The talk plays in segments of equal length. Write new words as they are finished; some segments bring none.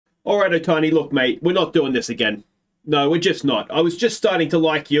All right, Yordani, look, mate, we're not doing this again. No, we're just not. I was just starting to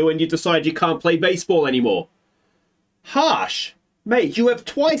like you, and you decide you can't play baseball anymore. Harsh. Mate, you have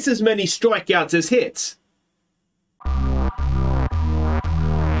twice as many strikeouts as hits.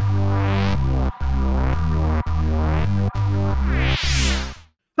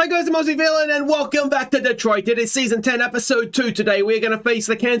 Hi guys, I'm Aussie Villain and welcome back to Detroit. It is Season 10, Episode 2 today. We're going to face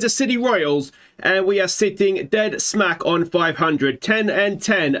the Kansas City Royals and we are sitting dead smack on 500.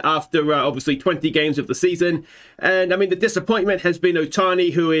 10-10 after obviously 20 games of the season. And I mean, the disappointment has been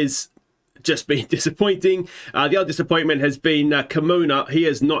Yordani, who is just been disappointing. The other disappointment has been Carmona. He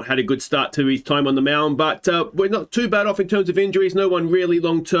has not had a good start to his time on the mound, but we're not too bad off in terms of injuries. No one really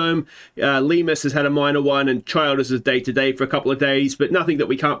long-term. Lemus has had a minor one, and Childers is day-to-day for a couple of days, but nothing that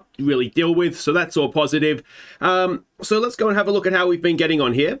we can't really deal with, so that's all positive. So let's go and have a look at how we've been getting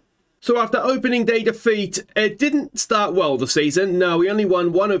on here. So after opening day defeat, it didn't start well the season. No, we only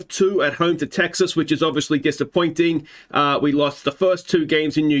won 1 of 2 at home to Texas, which is obviously disappointing. We lost the first 2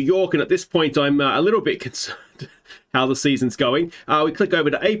 games in New York, and at this point I'm a little bit concerned how the season's going. We click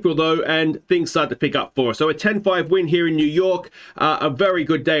over to April though, and things start to pick up for us. So a 10-5 win here in New York. A very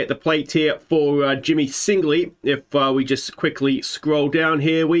good day at the plate here for Jimmy Singley. If we just quickly scroll down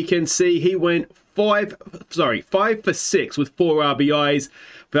here, we can see he went 5 for 6 with 4 RBIs.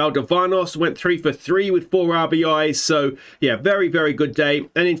 Valdavanos went 3 for 3 with 4 RBIs. So, yeah, very, very good day.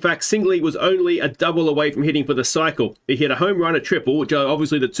 And in fact, Singley was only a double away from hitting for the cycle. He hit a home run, a triple, which are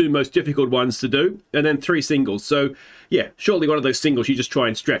obviously the 2 most difficult ones to do, and then 3 singles. So, yeah, surely one of those singles, you just try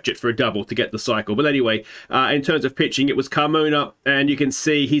and stretch it for a double to get the cycle. But anyway, in terms of pitching, it was Carmona, and you can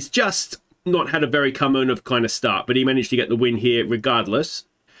see he's just not had a very Carmona kind of start, but he managed to get the win here regardless.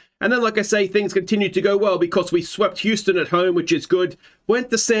 And then, like I say, things continued to go well because we swept Houston at home, which is good. Went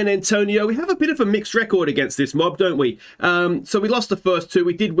to San Antonio. We have a bit of a mixed record against this mob, don't we? So we lost the first 2.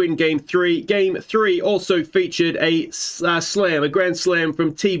 We did win Game 3. Game 3 also featured a slam, a grand slam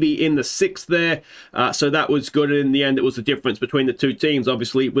from TB in the 6th there. So that was good. And in the end, it was the difference between the 2 teams,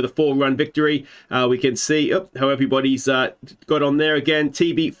 obviously, with a 4-run victory. We can see how everybody's got on there again.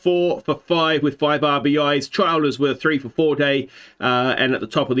 TB 4 for 5 with 5 RBIs. Childers with a 3 for 4 day. And at the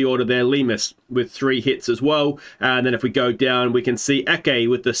top of the order there, Lemus with 3 hits as well. And then if we go down, we can see Eke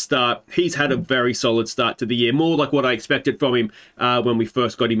with the start. He's had a very solid start to the year, more like what I expected from him when we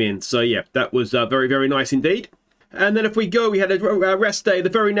first got him in. So yeah, that was very, very nice indeed. And then if we go, we had a rest day. The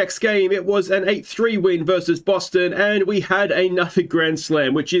very next game, it was an 8-3 win versus Boston, and we had another grand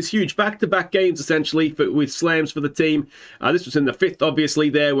slam, which is huge. Back-to-back games, essentially, with slams for the team. This was in the 5th, obviously,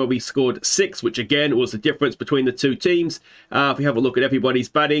 there, where we scored 6, which, again, was the difference between the 2 teams. If we have a look at everybody's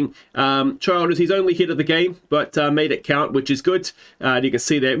batting, Childers, his only hit of the game, but made it count, which is good. And you can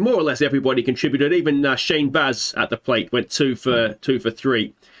see there, more or less everybody contributed. Even Shane Baz at the plate went 2 for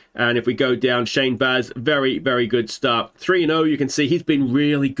 3. And if we go down, Shane Baz, very, very good start. 3-0, you can see he's been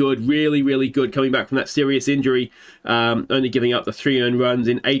really good, really, really good coming back from that serious injury, only giving up the 3 earned runs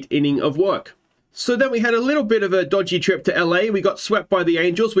in 8 innings of work. So then we had a little bit of a dodgy trip to LA. We got swept by the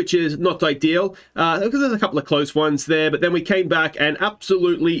Angels, which is not ideal, because there's a couple of close ones there. But then we came back and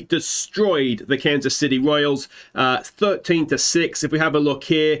absolutely destroyed the Kansas City Royals, 13-6. If we have a look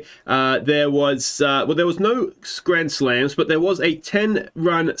here, there was no grand slams, but there was a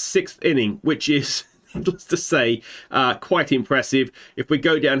 10-run 6th inning, which is, needless to say, quite impressive. If we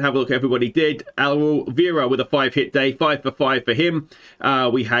go down and have a look at everybody did, Vera with a 5-hit day, 5 for 5 for him.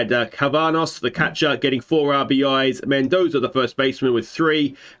 We had Cavanos, the catcher, getting 4 RBIs. Mendoza, the first baseman, with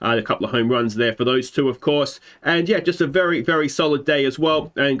 3. A couple of home runs there for those 2, of course. And yeah, just a very, very solid day as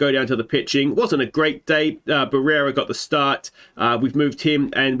well. And go down to the pitching. Wasn't a great day. Barrera got the start. We've moved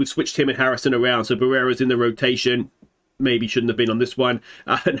him and we've switched him and Harrison around. So Barrera's in the rotation. Maybe shouldn't have been on this one,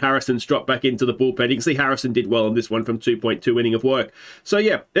 and Harrison's dropped back into the bullpen. You can see Harrison did well on this one from 2.2 inning of work. So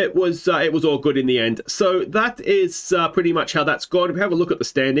yeah, it was all good in the end. So that is pretty much how that's gone. If we have a look at the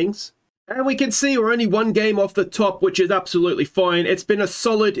standings, and we can see we're only 1 game off the top, which is absolutely fine. It's been a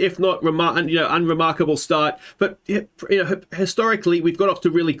solid, if not unremarkable start. But historically, we've got off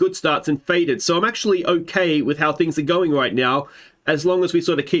to really good starts and faded. So I'm actually okay with how things are going right now, as long as we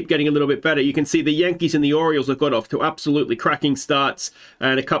sort of keep getting a little bit better. You can see the Yankees and the Orioles have got off to absolutely cracking starts,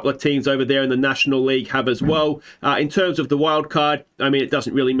 and a couple of teams over there in the National League have as well. In terms of the wild card, I mean, it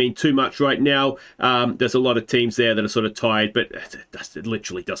doesn't really mean too much right now. There's a lot of teams there that are sort of tied, but it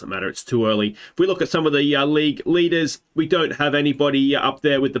literally doesn't matter. It's too early. If we look at some of the league leaders, we don't have anybody up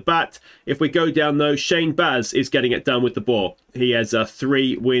there with the bat. If we go down, though, Shane Baz is getting it done with the ball. He has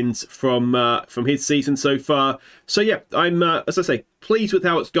 3 wins from his season so far. So yeah, I'm, as I say, pleased with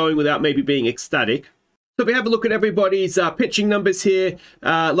how it's going without maybe being ecstatic. So if we have a look at everybody's pitching numbers here,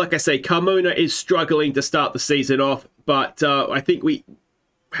 like I say, Carmona is struggling to start the season off, but I think we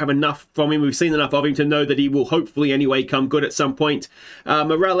have enough from him. We've seen enough of him to know that he will hopefully anyway come good at some point.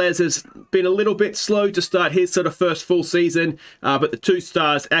 Morales has been a little bit slow to start his sort of first full season, but the two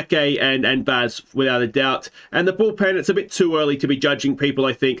stars, Eke and Baz, without a doubt. And the bullpen, it's a bit too early to be judging people,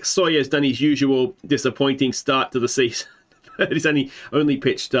 I think. Sawyer's done his usual disappointing start to the season. He's only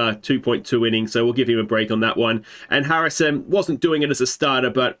pitched 2.2 innings, so we'll give him a break on that one. And Harrison wasn't doing it as a starter,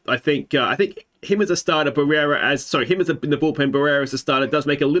 but I think him as a starter, him as in the bullpen, Barrera as a starter does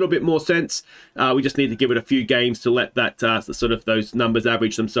make a little bit more sense. We just need to give it a few games to let that sort of those numbers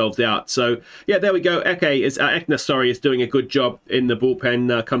average themselves out. So yeah, there we go. Ekner is doing a good job in the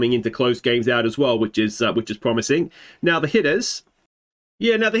bullpen, coming into close games out as well, which is promising. Now the hitters.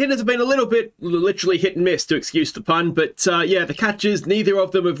 Yeah, now the hitters have been a little bit literally hit and miss, to excuse the pun, but yeah, the catchers, neither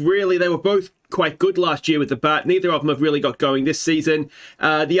of them have really, they were both quite good last year with the bat. Neither of them have really got going this season.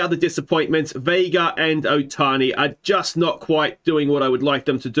 The other disappointments, Vega and Ohtani, are just not quite doing what I would like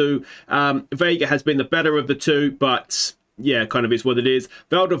them to do. Vega has been the better of the two, but yeah, kind of is what it is.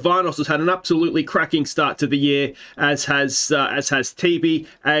 Valdivanos has had an absolutely cracking start to the year, as has TB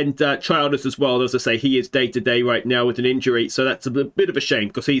and Childers as well. As I say, he is day-to-day right now with an injury, so that's a bit of a shame,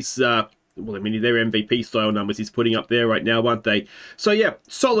 because he's well, I mean, their MVP style numbers he's putting up there right now, aren't they? So yeah,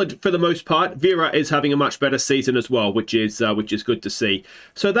 solid for the most part. Vera is having a much better season as well, which is good to see.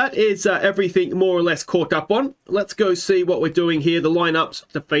 So that is everything more or less caught up on. Let's go see what we're doing here, the lineups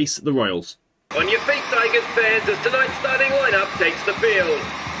to face the Royals. On your feet, Tigers fans, as tonight's starting lineup takes the field.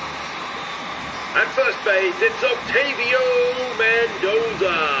 At first base, it's Octavio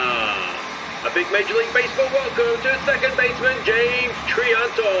Mendoza. A big Major League Baseball welcome to second baseman James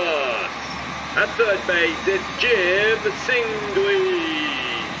Triantos. At third base, it's Jim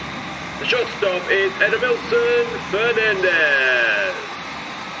Singui. The shortstop is Edmilson Fernandez.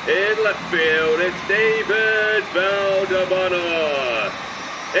 In left field, it's David Valdivanos.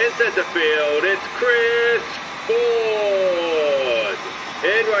 In center field, it's Chris Ford.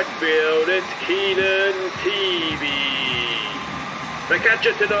 In right field, it's Keenan TV. The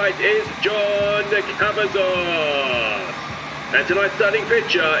catcher tonight is John Cavazos. And tonight's starting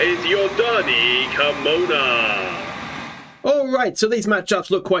pitcher is Yordani Carmona. Alright, so these matchups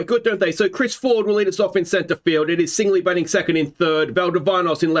look quite good, don't they? So Chris Ford will lead us off in centre field. It is Singley batting second in third.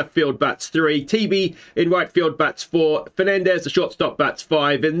 Valdivanos in left field bats 3. TB in right field bats 4. Fernandez, the shortstop, bats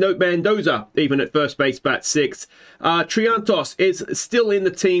 5. And Mendoza, even at first base, bats 6. Triantos is still in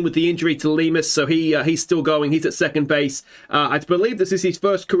the team with the injury to Lemus, so he's still going. He's at second base. I believe this is his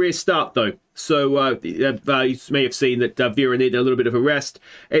first career start, though. So you may have seen that Vera needed a little bit of a rest.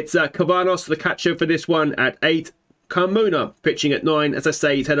 It's Cavanos, the catcher for this one, at 8. Carmona pitching at 9. As I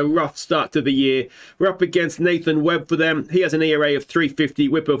say, he's had a rough start to the year. We're up against Nathan Webb for them. He has an ERA of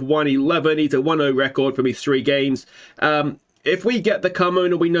 3.50, whip of 1.11. He's a 1-0 record from his 3 games. If we get the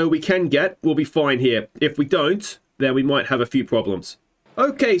Carmona we know we can get, we'll be fine here. If we don't, then we might have a few problems.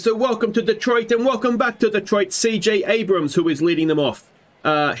 Okay, so welcome to Detroit, and welcome back to Detroit. CJ Abrams, who is leading them off.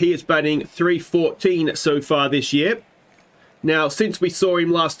 He is batting 314 so far this year. Now, since we saw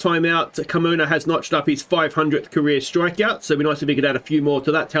him last time out, Carmona has notched up his 500th career strikeout, so it'd be nice if he could add a few more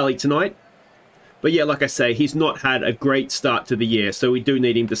to that tally tonight. But yeah, like I say, he's not had a great start to the year, so we do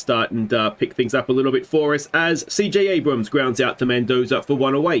need him to start and pick things up a little bit for us, as CJ Abrams grounds out to Mendoza for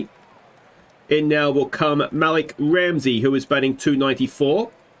 1 away. In now will come Malik Ramsey, who is batting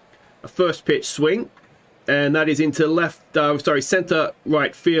 294. A first pitch swing, and that is into centre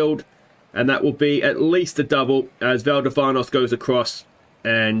right field. And that will be at least a double as Valdivanos goes across.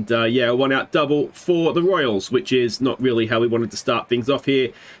 And yeah, a 1-out double for the Royals, which is not really how we wanted to start things off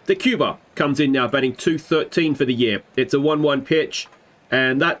here. De Cuba comes in now, batting 213 for the year. It's a 1-1 pitch,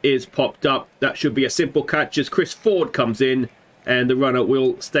 and that is popped up. That should be a simple catch as Chris Ford comes in, and the runner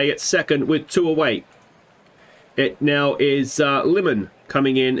will stay at second with 2 away. It now is Limon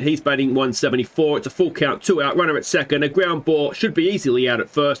coming in. He's batting 174. It's a full count, 2-out, runner at second. A ground ball should be easily out at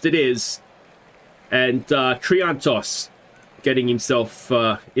first. It is. And Triantos getting himself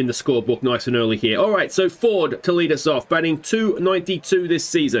in the scorebook nice and early here. All right, so Ford to lead us off, batting 292 this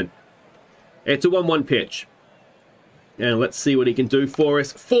season. It's a 1-1 pitch. And let's see what he can do for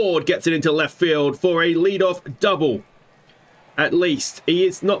us. Ford gets it into left field for a leadoff double. At least. He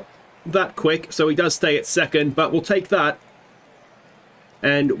is not that quick, so he does stay at second, but we'll take that.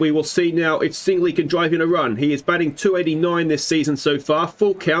 And we will see now if Singley can drive in a run. He is batting 289 this season so far.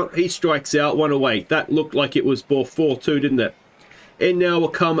 Full count, he strikes out, 1 away. That looked like it was ball 4-2, didn't it? In now will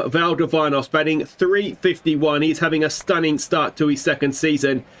come Valdivanos, batting 351. He's having a stunning start to his second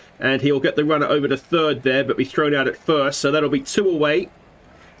season, and he'll get the runner over to third there, but be thrown out at first, so that'll be 2 away.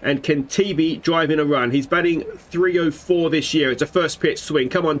 And can TB drive in a run? He's batting 304 this year. It's a first pitch swing.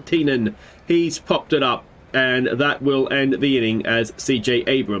 Come on, Teenan. He's popped it up, and that will end the inning as CJ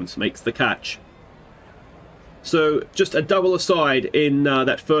Abrams makes the catch. So just a double aside in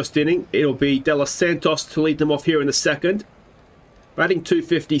that first inning. It'll be De Los Santos to lead them off here in the second. Batting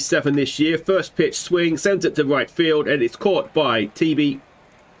 257 this year. First pitch swing, sends it to right field, and it's caught by TB,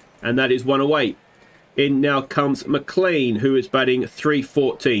 and that is 1 away. In now comes McLean, who is batting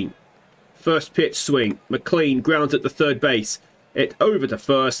 314. First pitch swing. McLean grounds at the third base. It over to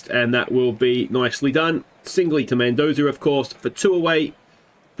first, and that will be nicely done. Singly to Mendoza, of course, for 2 away.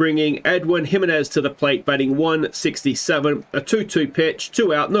 Bringing Edwin Jimenez to the plate, batting 167. A 2-2 pitch,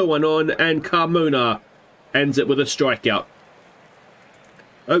 2 out, no one on, and Carmona ends it with a strikeout.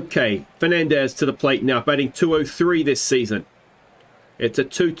 Okay, Fernandez to the plate now, batting 203 this season. It's a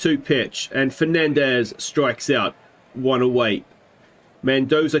 2-2 pitch, and Fernandez strikes out, 1 away.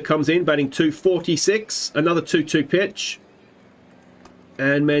 Mendoza comes in, batting 246, another 2-2 pitch.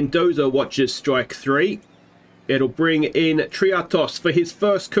 And Mendoza watches strike 3. It'll bring in Triatos for his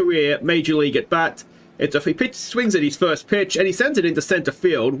first career Major League at bat. It's he swings at his first pitch, and he sends it into center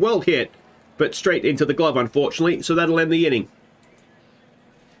field. Well hit, but straight into the glove, unfortunately, so that'll end the inning.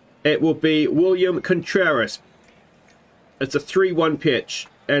 It will be William Contreras. It's a 3-1 pitch,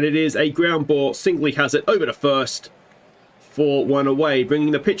 and it is a ground ball. Singly has it over to first for 1 away,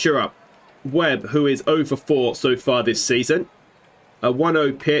 bringing the pitcher up. Webb, who is 0 for 4 so far this season. A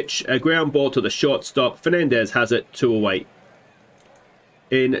 1-0 pitch, a ground ball to the shortstop. Fernandez has it, 2 away.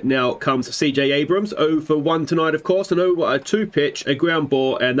 In now comes CJ Abrams, 0 for 1 tonight, of course. An 0-2 pitch, a ground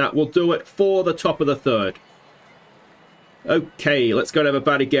ball, and that will do it for the top of the third. Okay, let's go to have a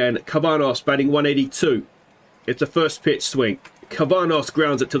bat again. Cavanos batting 182. It's a first pitch swing. Cavanos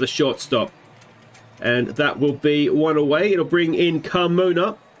grounds it to the shortstop. And that will be 1 away. It'll bring in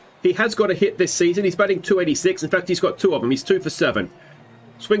Carmona. He has got a hit this season. He's batting 286. In fact, he's got 2 of them. He's 2 for 7.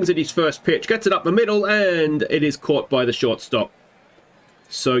 Swings at his first pitch. Gets it up the middle. And it is caught by the shortstop.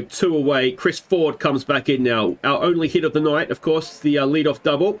 So 2 away. Chris Ford comes back in now. Our only hit of the night, of course. The leadoff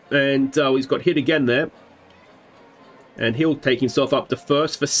double. And he's got hit again there. And he'll take himself up to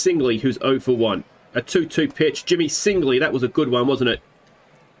first for Singley, who's 0 for 1. A 2-2 pitch. Jimmy Singley. That was a good one, wasn't it?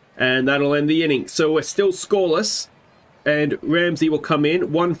 And that'll end the inning. So we're still scoreless. And Ramsey will come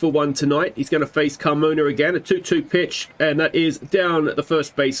in. 1 for 1 tonight. He's going to face Carmona again. A 2-2 pitch. And that is down the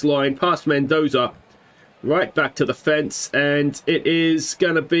first base line. Past Mendoza. Right back to the fence. And it is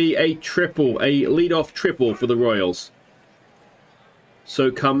going to be a triple. A leadoff triple for the Royals. So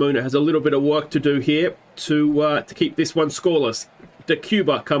Carmona has a little bit of work to do here to keep this one scoreless. De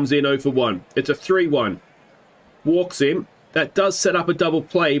Cuba comes in 0 for 1. It's a 3-1. Walks him. That does set up a double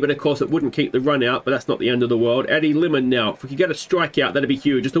play, but of course it wouldn't keep the run out, but that's not the end of the world. Eddie Lemon now. If we could get a strikeout, that'd be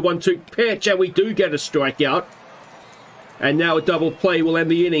huge. Just a 1-2 pitch, and we do get a strikeout. And now a double play will end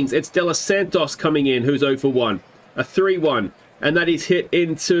the innings. It's De Los Santos coming in, who's 0 for 1. A 3-1. And that is hit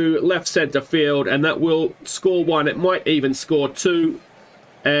into left center field, and that will score 1. It might even score 2.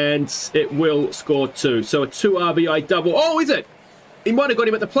 And it will score 2. So a 2 RBI double. Oh, is it? He might have got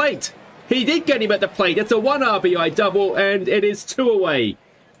him at the plate. He did get him at the plate. It's a 1 RBI double, and it is 2 away.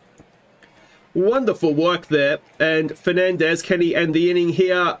 Wonderful work there. And Fernandez, can he end the inning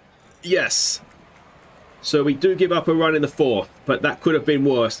here? Yes. So we do give up a run in the 4th, but that could have been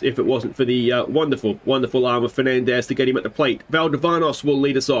worse if it wasn't for the wonderful, wonderful arm of Fernandez to get him at the plate. Valdivanos will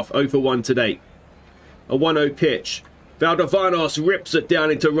lead us off, 0 for 1 today. A 1-0 pitch. Valdivanos rips it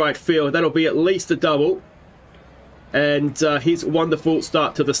down into right field. That'll be at least a double. And his wonderful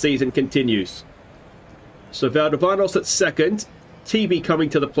start to the season continues. So Valdivanos at second. TB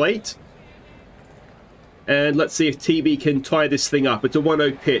coming to the plate. And let's see if TB can tie this thing up. It's a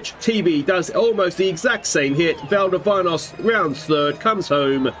 1-0 pitch. TB does almost the exact same hit. Valdivanos rounds third, comes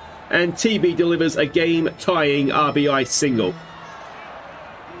home, and TB delivers a game-tying RBI single.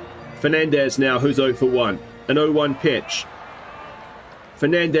 Fernandez now, who's 0 for 1. An 0-1 pitch.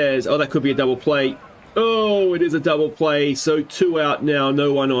 Fernandez, oh, that could be a double play. Oh, it is a double play. So 2 out now,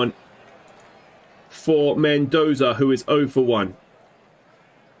 no one on for Mendoza, who is 0 for 1.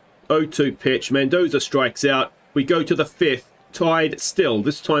 0-2 pitch. Mendoza strikes out. We go to the 5th. Tied still,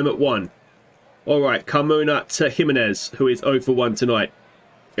 this time at 1. Alright, Carmona to Jimenez, who is 0 for 1 tonight.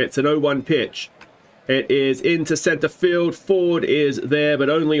 It's an 0-1 pitch. It is into center field. Ford is there, but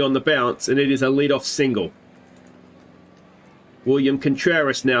only on the bounce, and it is a leadoff single. William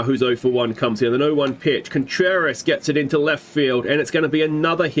Contreras now, who's 0 for 1, comes in. An 0-1 pitch. Contreras gets it into left field, and it's going to be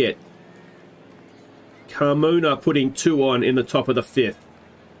another hit. Carmona putting 2 on in the top of the 5th.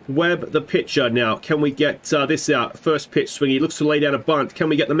 Webb, the pitcher now. Can we get this out? First pitch swing. He looks to lay down a bunt. Can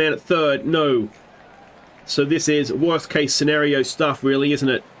we get the man at third? No. So this is worst case scenario stuff, really, isn't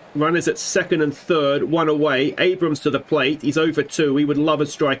it? Runners at second and third, 1 away. Abrams to the plate. He's 0 for 2. We would love a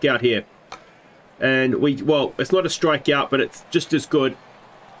strikeout here. And well, it's not a strikeout, but it's just as good.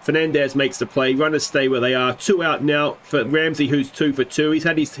 Fernandez makes the play. Runners stay where they are. 2 out now for Ramsey, who's 2 for 2. He's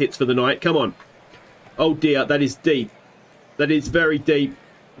had his hits for the night. Come on. Oh dear, that is deep. That is very deep.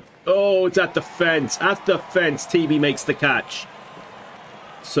 Oh, it's at the fence. At the fence, TB makes the catch.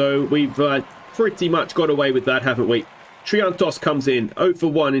 So we've pretty much got away with that, haven't we? Triantos comes in, 0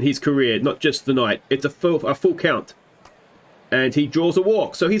 for 1 in his career, not just the night. It's a full count. And he draws a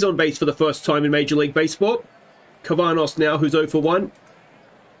walk. So he's on base for the first time in Major League Baseball. Cavanos now, who's 0 for 1.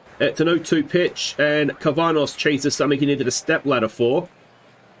 It's an 0-2 pitch, and Cavanos chases something he needed a stepladder for.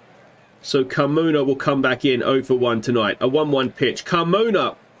 So Carmona will come back in 0 for 1 tonight. A 1-1 pitch.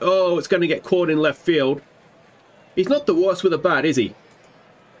 Carmona, oh, it's going to get caught in left field. He's not the worst with a bat, is he?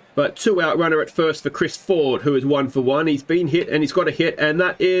 But 2 out, runner at first for Chris Ford, who is 1 for 1. He's been hit, and he's got a hit, and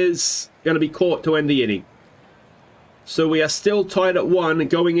that is going to be caught to end the inning. So we are still tied at 1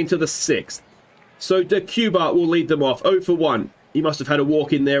 going into the 6th. So De Cuba will lead them off, 0 for 1. He must have had a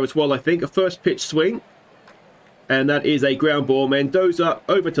walk in there as well, I think. A first pitch swing. And that is a ground ball. Mendoza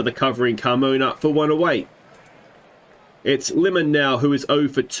over to the covering Carmona for 1 away. It's Lemon now, who is 0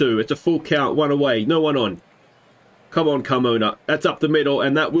 for 2. It's a full count, 1 away, no one on. Come on, Carmona. That's up the middle,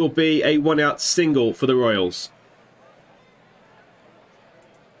 and that will be a 1-out single for the Royals.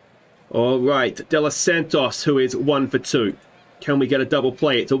 All right, De Los Santos, who is 1 for 2. Can we get a double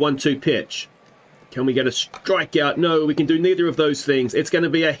play? It's a 1-2 pitch. Can we get a strikeout? No, we can do neither of those things. It's going to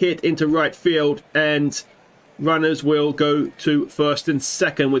be a hit into right field, and runners will go to first and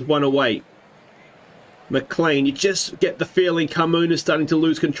second with 1 away. McLean, you just get the feeling Carmona's starting to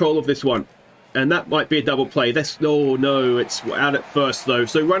lose control of this one. And that might be a double play. Oh, no, it's out at first, though.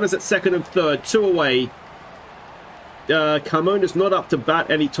 So runners at second and third, 2 away. Carmona's not up to bat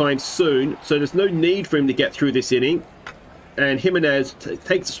anytime soon, so there's no need for him to get through this inning. And Jimenez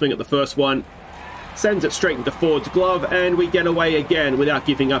takes a swing at the first one, sends it straight into Ford's glove, and we get away again without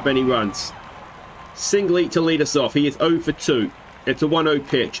giving up any runs. Singley to lead us off. He is 0 for 2. It's a 1-0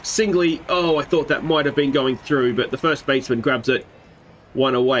 pitch. Singley, oh, I thought that might have been going through, but the first baseman grabs it,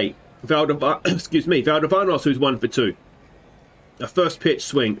 1 away. Valdovanos, who's 1 for 2. A first pitch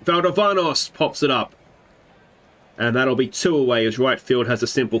swing. Valdovanos pops it up. And that'll be 2 away as right field has a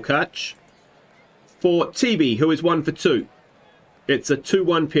simple catch. For TB, who is 1 for 2. It's a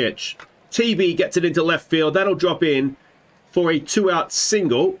 2-1 pitch. TB gets it into left field. That'll drop in for a 2-out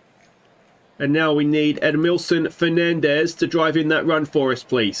single. And now we need Edmilson Fernandez to drive in that run for us,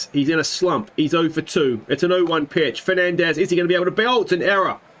 please. He's in a slump. He's 0 for 2. It's an 0-1 pitch. Fernandez, is he going to be able to... Oh, it's an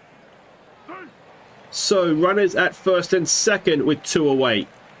error. So, runners at first and second with 2 away.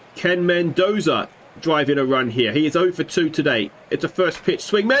 Can Mendoza drive in a run here? He is 0 for 2 today. It's a first pitch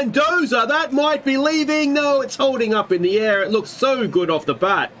swing. Mendoza, that might be leaving. No, it's holding up in the air. It looks so good off the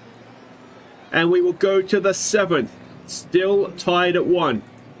bat. And we will go to the 7th. Still tied at 1.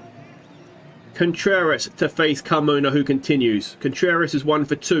 Contreras to face Carmona, who continues. Contreras is 1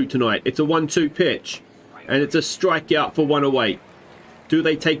 for 2 tonight. It's a 1-2 pitch. And it's a strikeout for 1 away. Do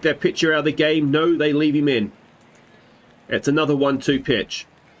they take their pitcher out of the game? No, they leave him in. It's another 1-2 pitch.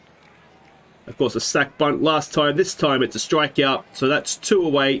 Of course, a sack bunt last time. This time it's a strikeout. So that's 2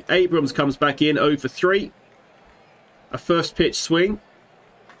 away. Abrams comes back in, 0 for 3. A first pitch swing.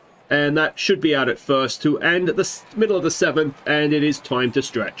 And that should be out at first to end at the middle of the 7th. And it is time to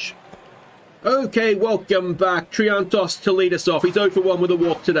stretch. Okay, welcome back. Triantos to lead us off. He's 0 for 1 with a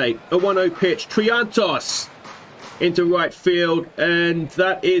walk today. A 1-0 pitch. Triantos into right field, and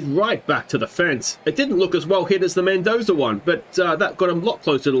that is right back to the fence. It didn't look as well hit as the Mendoza one, but that got him a lot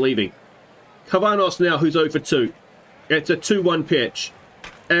closer to leaving. Cavanos now, who's 0 for 2. It's a 2-1 pitch,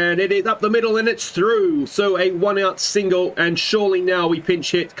 and it is up the middle, and it's through. So a 1-out single, and surely now we pinch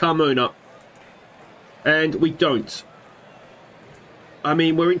hit Carmona. And we don't. I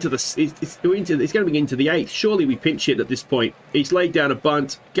mean, we're into the... It's going to be into the 8th. Surely we pinch hit at this point. He's laid down a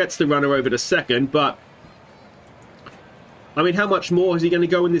bunt, gets the runner over to second, but... I mean, how much more is he going to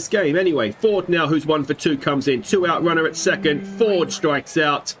go in this game? Anyway, Ford now, who's 1 for 2, comes in. 2-out runner at second. Ford strikes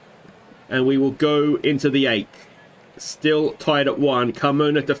out. And we will go into the 8th. Still tied at 1.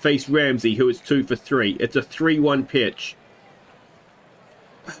 Carmona to face Ramsey, who is 2 for 3. It's a 3-1 pitch.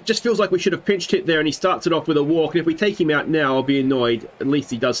 Just feels like we should have pinched hit there, and he starts it off with a walk. And if we take him out now, I'll be annoyed. At least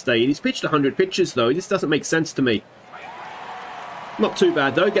he does stay in. He's pitched 100 pitches, though. This doesn't make sense to me. Not too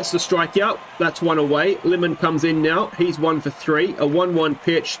bad, though. Gets the strikeout. That's one away. Lemon comes in now. He's 1 for 3. A 1-1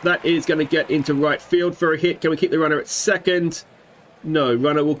 pitch. That is going to get into right field for a hit. Can we keep the runner at second? No.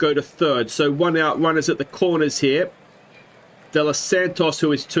 Runner will go to third. So 1 out. Runners at the corners here. De Los Santos,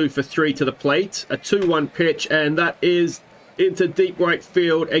 who is 2 for 3 to the plate. A 2-1 pitch, and that is into deep right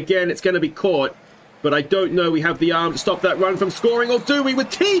field. Again, it's going to be caught, but I don't know. We have the arm to stop that run from scoring, or do we with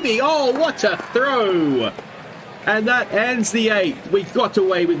TB? Oh, what a throw! And that ends the 8th. We got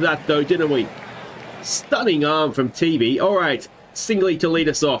away with that, though, didn't we? Stunning arm from TB. All right, Singley to lead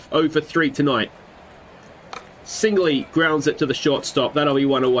us off. 0 for 3 tonight. Singley grounds it to the shortstop. That'll be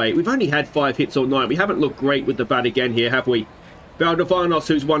 1 away. We've only had 5 hits all night. We haven't looked great with the bat again here, have we? Valdivanos,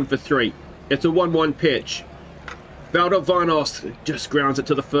 who's 1 for 3. It's a 1-1 pitch. Valdivanos just grounds it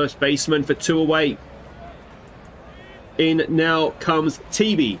to the first baseman for 2 away. In now comes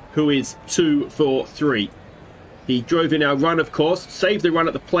TB, who is 2 for 3. He drove in our run, of course, saved the run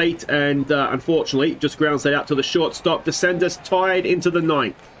at the plate, and unfortunately just grounds that out to the shortstop to send us tied into the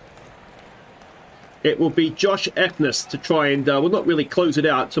 9th. It will be Josh Eknes to try and, well, not really close it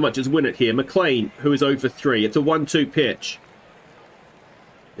out so much as win it here. McLean, who is 0 for 3. It's a 1-2 pitch.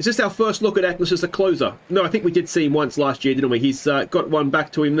 Is this our first look at Eknes as a closer? No, I think we did see him once last year, didn't we? He's got one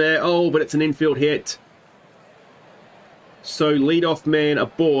back to him there. Oh, but it's an infield hit. So leadoff man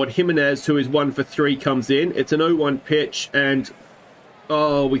aboard. Jimenez, who is 1 for 3, comes in. It's an 0-1 pitch, and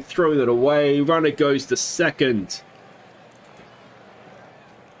oh, we throw that away. Runner goes to second.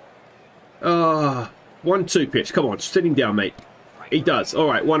 Ah, 1-2 pitch. Come on, sitting down, mate. He does. All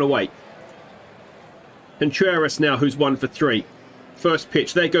right, 1 away. Contreras now, who's 1 for 3. First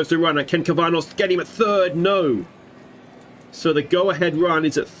pitch. There goes the runner. Can Cavanos get him at third? No. So the go-ahead run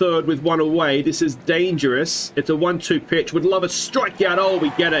is at third with 1 away. This is dangerous. It's a 1-2 pitch. Would love a strikeout. Oh, we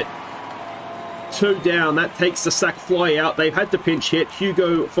get it. 2 down. That takes the sac fly out. They've had to pinch hit.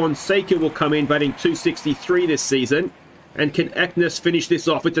 Hugo Fonseca will come in batting .263 this season. And can Eknes finish this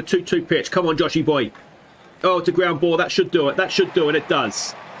off? It's a 2-2 pitch. Come on, Joshy boy. Oh, it's a ground ball. That should do it. That should do it. It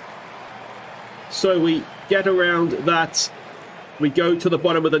does. So we get around that. We go to the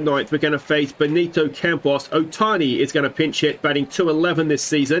bottom of the 9th. We're going to face Benito Campos. Otani is going to pinch hit, batting .211 this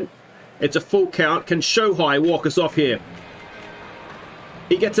season. It's a full count. Can Shohei walk us off here?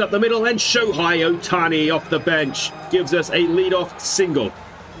 He gets up the middle, and Shohei Otani off the bench gives us a leadoff single.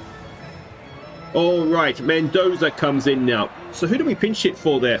 All right, Mendoza comes in now. So who do we pinch hit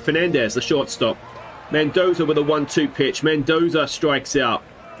for there? Fernandez, the shortstop. Mendoza with a 1-2 pitch. Mendoza strikes out.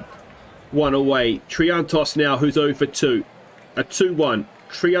 1 away. Triantos now, who's 0 for 2. A 2-1.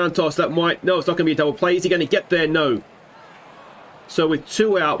 Triantos, that might... No, it's not going to be a double play. Is he going to get there? No. So with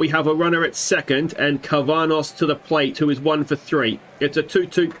 2 out, we have a runner at second, and Cavanos to the plate, who is 1 for 3. It's a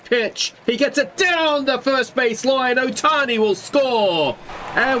 2-2 pitch. He gets it down the first base line. Otani will score.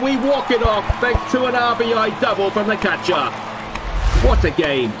 And we walk it off thanks to an RBI double from the catcher. What a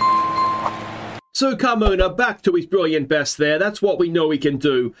game. So Carmona back to his brilliant best there. That's what we know he can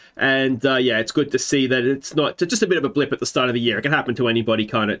do. And yeah, it's good to see that it's not just a bit of a blip at the start of the year. It can happen to anybody,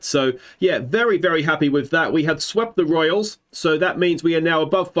 can't it? So yeah, very, very happy with that. We have swept the Royals. So that means we are now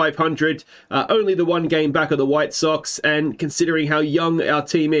above 500. Only the 1 game back of the White Sox. And considering how young our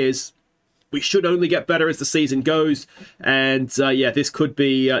team is, we should only get better as the season goes, and yeah, this could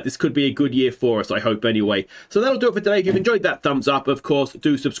be a good year for us, I hope, anyway. So that'll do it for today. If you've enjoyed that, thumbs up. Of course,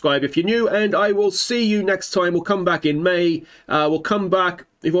 do subscribe if you're new, and I will see you next time. We'll come back in May. We'll come back.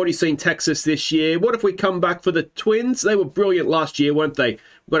 We've already seen Texas this year. What if we come back for the Twins? They were brilliant last year, weren't they?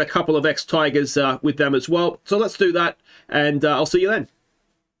 We've got a couple of ex-Tigers with them as well. So let's do that, and I'll see you then.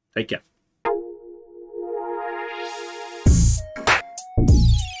 Take care.